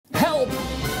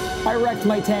I wrecked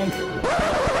my tank.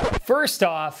 First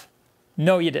off,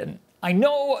 no you didn't. I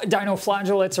know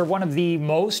dinoflagellates are one of the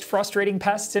most frustrating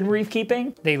pests in reef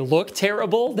keeping. They look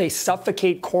terrible, they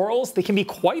suffocate corals, they can be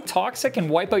quite toxic and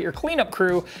wipe out your cleanup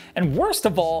crew, and worst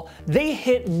of all, they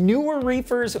hit newer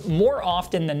reefers more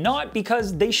often than not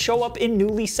because they show up in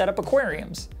newly set up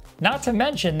aquariums. Not to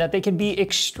mention that they can be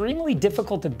extremely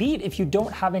difficult to beat if you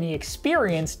don't have any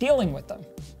experience dealing with them.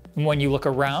 When you look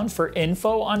around for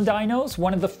info on dinos,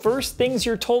 one of the first things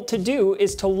you're told to do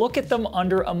is to look at them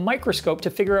under a microscope to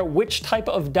figure out which type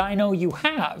of dino you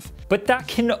have. But that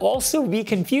can also be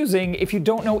confusing if you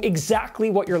don't know exactly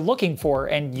what you're looking for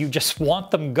and you just want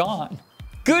them gone.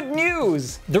 Good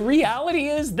news! The reality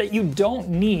is that you don't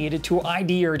need to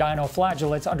ID your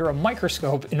dinoflagellates under a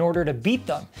microscope in order to beat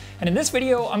them. And in this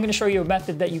video, I'm going to show you a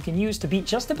method that you can use to beat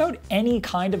just about any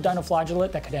kind of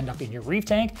dinoflagellate that could end up in your reef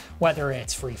tank, whether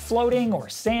it's free floating or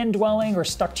sand dwelling or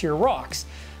stuck to your rocks.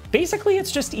 Basically,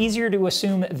 it's just easier to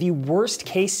assume the worst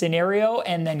case scenario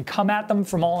and then come at them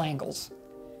from all angles.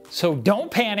 So don't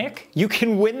panic, you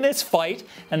can win this fight,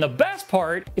 and the best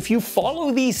part, if you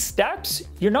follow these steps,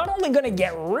 you're not only going to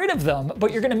get rid of them,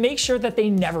 but you're going to make sure that they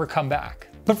never come back.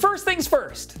 But first things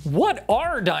first, what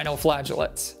are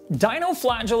dinoflagellates?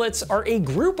 Dinoflagellates are a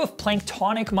group of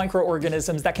planktonic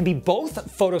microorganisms that can be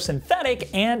both photosynthetic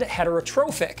and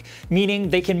heterotrophic, meaning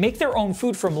they can make their own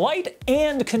food from light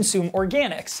and consume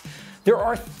organics. There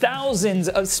are thousands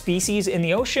of species in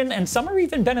the ocean, and some are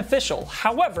even beneficial.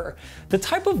 However, the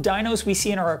type of dinos we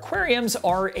see in our aquariums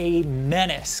are a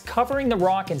menace, covering the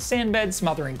rock and sand beds,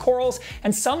 smothering corals,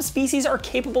 and some species are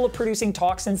capable of producing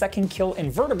toxins that can kill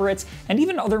invertebrates and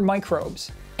even other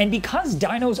microbes. And because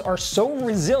dinos are so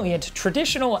resilient,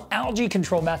 traditional algae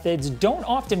control methods don't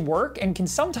often work and can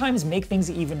sometimes make things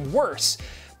even worse.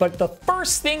 But the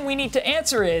first thing we need to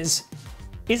answer is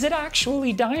it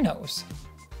actually dinos?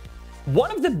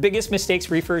 One of the biggest mistakes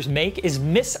reefers make is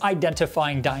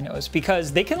misidentifying dinos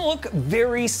because they can look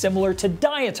very similar to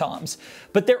diatoms,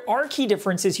 but there are key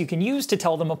differences you can use to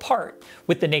tell them apart.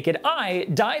 With the naked eye,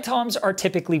 diatoms are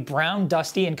typically brown,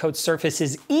 dusty, and coat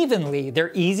surfaces evenly.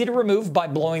 They're easy to remove by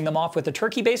blowing them off with a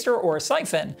turkey baster or a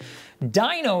siphon.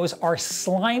 Dinos are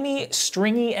slimy,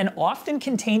 stringy, and often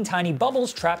contain tiny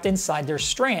bubbles trapped inside their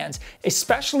strands,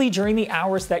 especially during the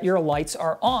hours that your lights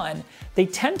are on. They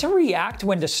tend to react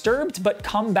when disturbed, but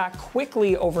come back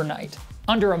quickly overnight.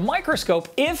 Under a microscope,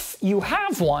 if you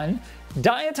have one,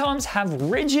 diatoms have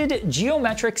rigid,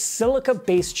 geometric,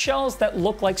 silica-based shells that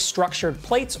look like structured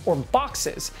plates or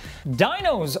boxes.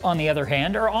 Dinos, on the other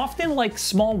hand, are often like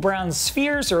small brown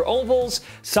spheres or ovals.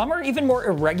 Some are even more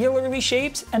irregularly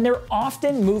shaped, and they're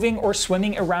often moving or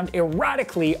swimming around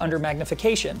erratically under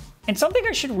magnification. And something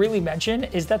I should really mention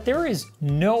is that there is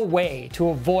no way to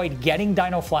avoid getting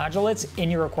dinoflagellates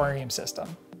in your aquarium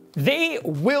system. They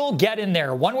will get in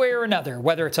there one way or another,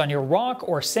 whether it's on your rock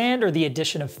or sand or the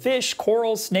addition of fish,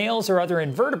 corals, snails, or other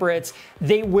invertebrates.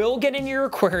 They will get in your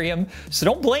aquarium, so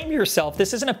don't blame yourself.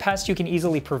 This isn't a pest you can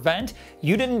easily prevent.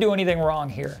 You didn't do anything wrong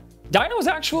here. Dinos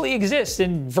actually exist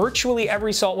in virtually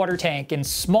every saltwater tank in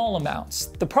small amounts.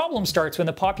 The problem starts when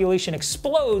the population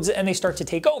explodes and they start to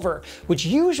take over, which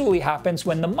usually happens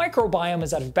when the microbiome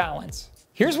is out of balance.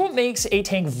 Here's what makes a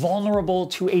tank vulnerable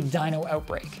to a dino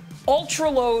outbreak. Ultra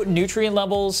low nutrient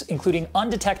levels, including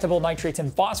undetectable nitrates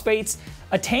and phosphates.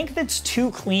 A tank that's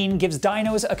too clean gives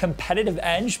dinos a competitive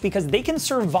edge because they can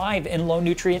survive in low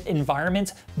nutrient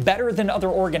environments better than other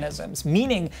organisms,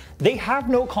 meaning they have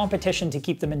no competition to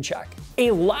keep them in check.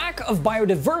 A lack of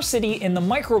biodiversity in the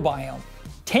microbiome.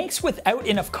 Tanks without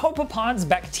enough copepods,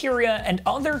 bacteria, and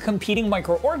other competing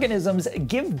microorganisms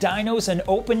give dinos an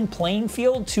open playing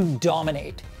field to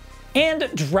dominate. And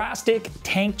drastic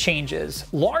tank changes,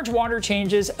 large water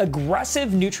changes,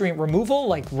 aggressive nutrient removal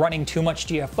like running too much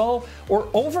GFO, or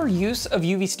overuse of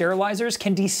UV sterilizers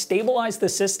can destabilize the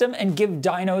system and give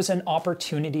dinos an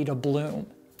opportunity to bloom.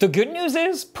 The good news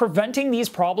is, preventing these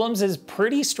problems is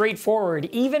pretty straightforward,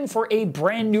 even for a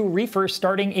brand new reefer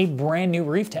starting a brand new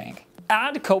reef tank.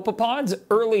 Add copepods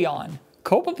early on.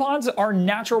 Copepods are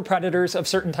natural predators of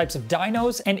certain types of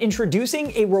dinos, and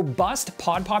introducing a robust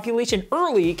pod population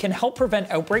early can help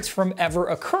prevent outbreaks from ever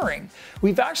occurring.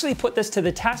 We've actually put this to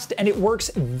the test, and it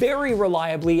works very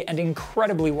reliably and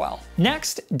incredibly well.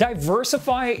 Next,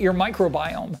 diversify your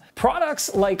microbiome.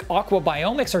 Products like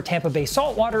Aquabiomics or Tampa Bay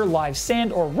saltwater, live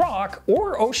sand or rock,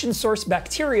 or ocean source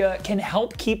bacteria can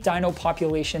help keep dino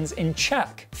populations in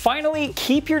check. Finally,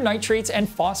 keep your nitrates and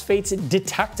phosphates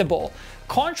detectable.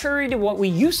 Contrary to what we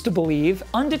used to believe,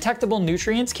 undetectable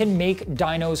nutrients can make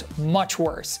dinos much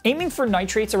worse. Aiming for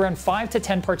nitrates around 5 to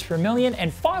 10 parts per million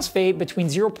and phosphate between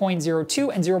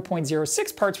 0.02 and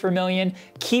 0.06 parts per million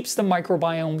keeps the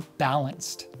microbiome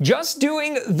balanced. Just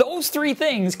doing those three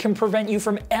things can prevent you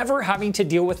from ever having to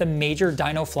deal with a major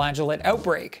dinoflagellate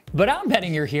outbreak. But I'm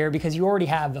betting you're here because you already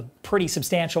have a pretty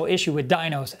substantial issue with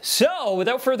dinos. So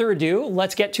without further ado,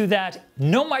 let's get to that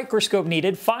no microscope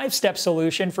needed 5-step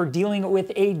solution for dealing with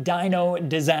a dino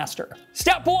disaster.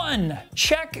 Step 1,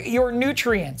 check your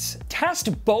nutrients.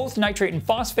 Test both nitrate and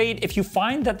phosphate. If you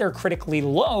find that they're critically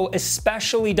low,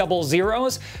 especially double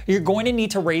zeros, you're going to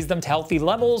need to raise them to healthy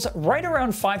levels, right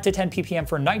around 5 to 10 ppm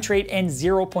for nitrate and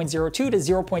 0.02 to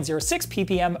 0.06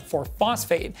 ppm for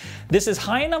phosphate. This is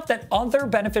high enough that other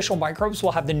beneficial microbes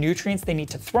will have the nutrients they need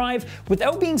to thrive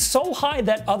without being so high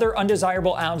that other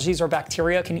undesirable algae or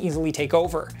bacteria can easily take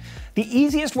over. The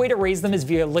easiest way to raise them is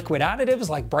via liquid additives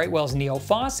like Brightwell's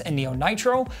NeoPhos and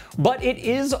NeoNitro, but it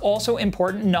is also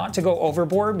important not to go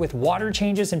overboard with water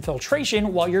changes and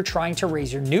filtration while you're trying to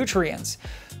raise your nutrients.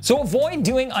 So avoid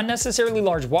doing unnecessarily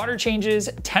large water changes,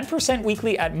 10%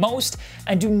 weekly at most,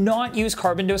 and do not use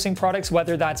carbon dosing products,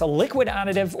 whether that's a liquid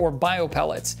additive or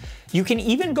biopellets. You can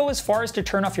even go as far as to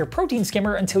turn off your protein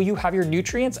skimmer until you have your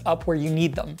nutrients up where you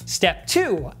need them. Step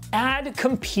 2, add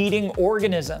competing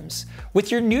organisms.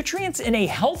 With your nutrients in a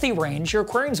healthy range, your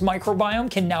aquarium's microbiome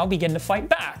can now begin to fight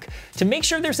back. To make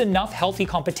sure there's enough healthy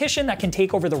competition that can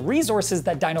take over the resources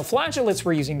that dinoflagellates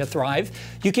were using to thrive,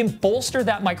 you can bolster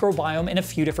that microbiome in a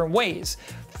few different ways.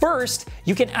 First,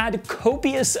 you can add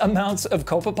copious amounts of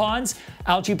copepods.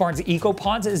 Algae Barn's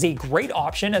EcoPods is a great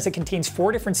option as it contains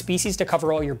 4 different species to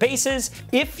cover all your bases.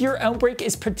 If your outbreak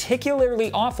is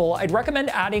particularly awful, I'd recommend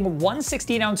adding 1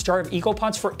 16-ounce jar of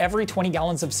EcoPods for every 20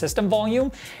 gallons of system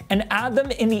volume, and add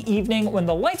them in the evening when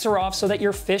the lights are off so that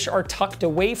your fish are tucked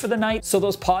away for the night so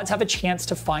those pods have a chance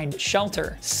to find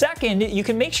shelter. Second, you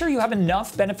can make sure you have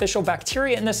enough beneficial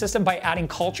bacteria in the system by adding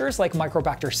cultures like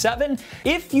Microbacter 7.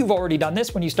 If you've already done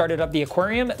this when you started up the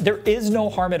aquarium, there is no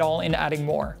harm at all in adding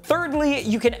more. Thirdly,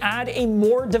 you can add a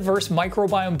more diverse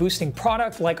microbiome boosting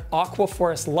product like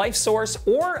Aquaforest Life Source,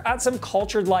 or add some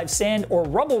cultured live sand or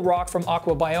rubble rock from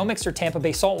Aquabiomics or Tampa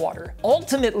Bay Saltwater.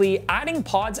 Ultimately, adding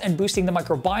pods and boosting the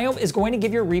microbiome is going to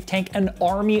give your reef tank an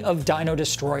army of dino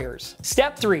destroyers.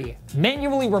 Step 3,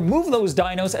 manually remove those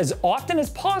dinos as often as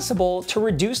possible to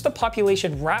reduce the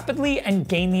population rapidly and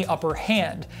gain the upper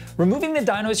hand. Removing the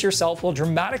dinos yourself will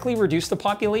dramatically reduce the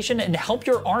population and help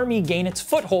your army gain its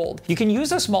foothold. You can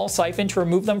use a small siphon to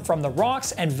remove them from the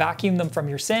rocks and vacuum them from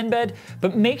your sandbed,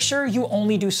 but make sure you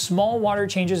only do small water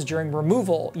changes during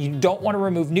removal. You don't want to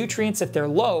remove nutrients if they're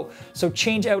low, so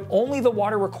change out only the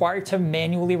water required to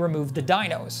manually remove the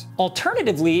dinos.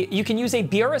 Alternatively, you can use a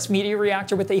BRS media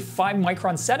reactor with a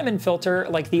 5-micron sediment filter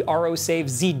like the RO-Save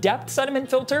Z-Depth sediment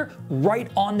filter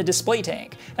right on the display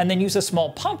tank, and then use a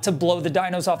small pump to blow the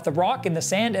dinos off the rock in the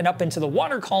sand and up into the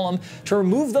water column to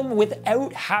remove them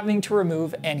without having to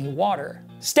remove any water.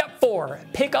 Step 4,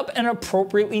 pick up an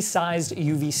appropriately sized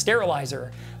UV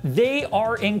sterilizer. They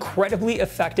are incredibly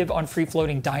effective on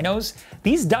free-floating dinos.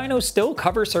 These dinos still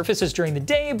cover surfaces during the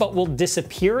day, but will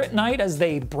disappear at night as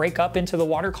they break up into the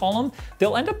water column.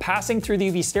 They'll end up passing through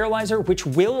the UV sterilizer, which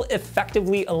will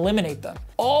effectively eliminate them.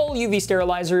 All UV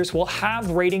sterilizers will have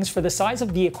ratings for the size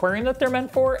of the aquarium that they're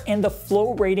meant for and the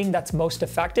flow rating that's most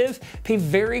effective. Pay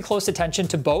very close attention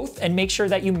to both and make sure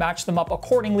that you match them up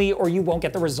accordingly, or you won't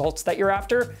get the results that you're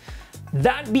after.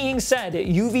 That being said,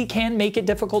 UV can make it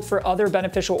difficult for other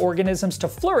beneficial organisms to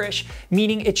flourish,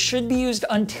 meaning it should be used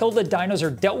until the dinos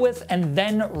are dealt with and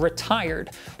then retired.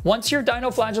 Once you're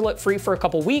dinoflagellate free for a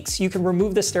couple weeks, you can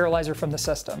remove the sterilizer from the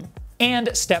system.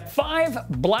 And step 5,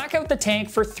 black out the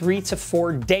tank for 3 to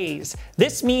 4 days.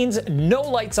 This means no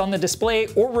lights on the display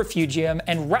or refugium,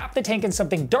 and wrap the tank in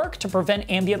something dark to prevent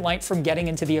ambient light from getting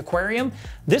into the aquarium.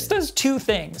 This does 2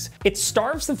 things. It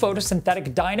starves the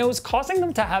photosynthetic dinos, causing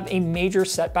them to have a major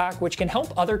setback, which can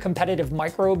help other competitive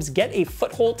microbes get a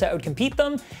foothold to outcompete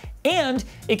them. And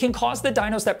it can cause the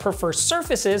dinos that prefer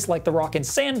surfaces like the rock and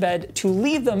sand bed to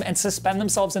leave them and suspend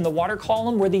themselves in the water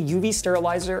column, where the UV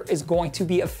sterilizer is going to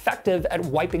be effective at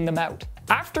wiping them out.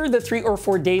 After the 3 or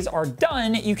 4 days are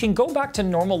done, you can go back to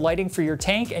normal lighting for your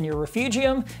tank and your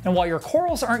refugium, and while your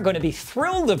corals aren't going to be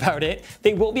thrilled about it,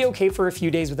 they will be okay for a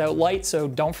few days without light, so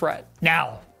don't fret.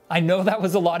 Now, I know that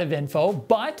was a lot of info,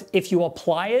 but if you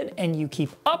apply it and you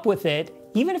keep up with it,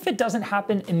 even if it doesn't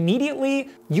happen immediately,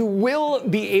 you will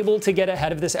be able to get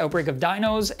ahead of this outbreak of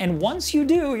dinos, and once you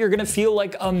do, you're gonna feel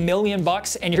like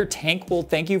 $1,000,000 and your tank will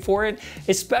thank you for it,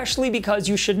 especially because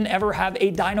you shouldn't ever have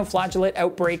a dinoflagellate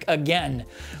outbreak again.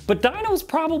 But dinos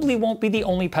probably won't be the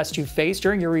only pest you face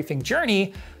during your reefing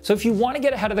journey, so if you want to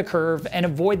get ahead of the curve and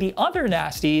avoid the other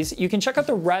nasties, you can check out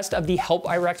the rest of the Help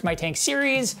I Wrecked My Tank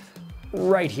series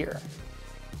right here.